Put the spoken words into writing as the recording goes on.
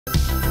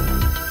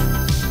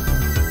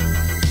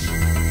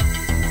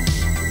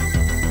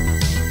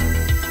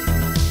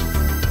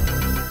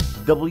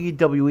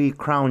WWE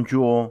Crown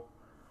Jewel.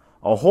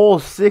 A whole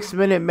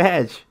 6-minute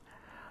match.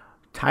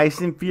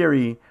 Tyson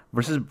Fury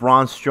versus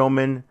Braun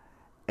Strowman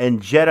in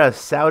Jeddah,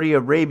 Saudi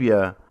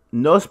Arabia.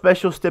 No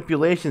special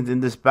stipulations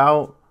in this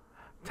bout.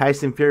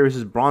 Tyson Fury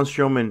versus Braun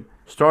Strowman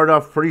started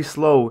off pretty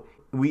slow.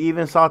 We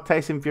even saw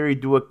Tyson Fury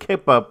do a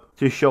kip up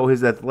to show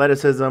his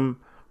athleticism.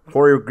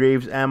 Corey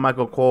Graves and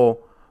Michael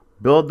Cole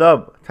build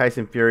up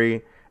Tyson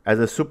Fury as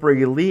a super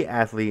elite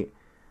athlete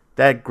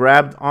that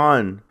grabbed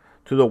on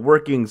to the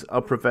workings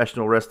of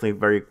professional wrestling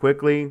very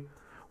quickly,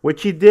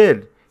 which he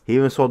did. He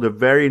even sold a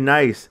very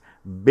nice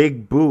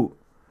big boot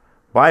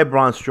by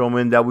Braun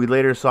Strowman that we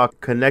later saw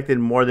connected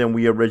more than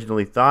we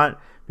originally thought,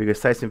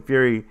 because Tyson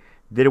Fury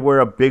did wear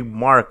a big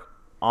mark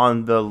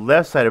on the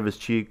left side of his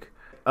cheek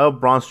of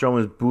Braun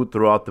Strowman's boot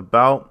throughout the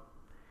bout.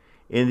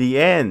 In the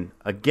end,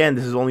 again,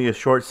 this is only a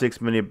short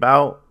 6-minute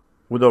bout,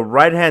 with a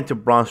right hand to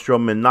Braun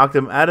Strowman knocked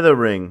him out of the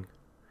ring.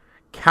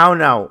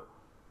 Count out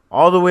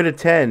all the way to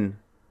 10.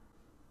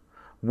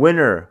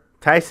 Winner,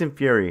 Tyson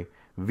Fury,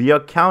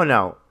 via count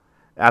out.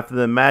 After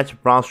the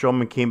match, Braun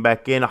Strowman came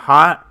back in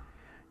hot,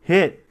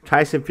 hit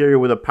Tyson Fury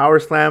with a power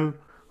slam,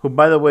 who,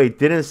 by the way,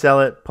 didn't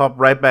sell it, popped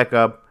right back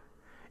up,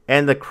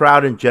 and the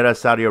crowd in Jeddah,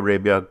 Saudi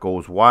Arabia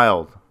goes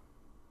wild.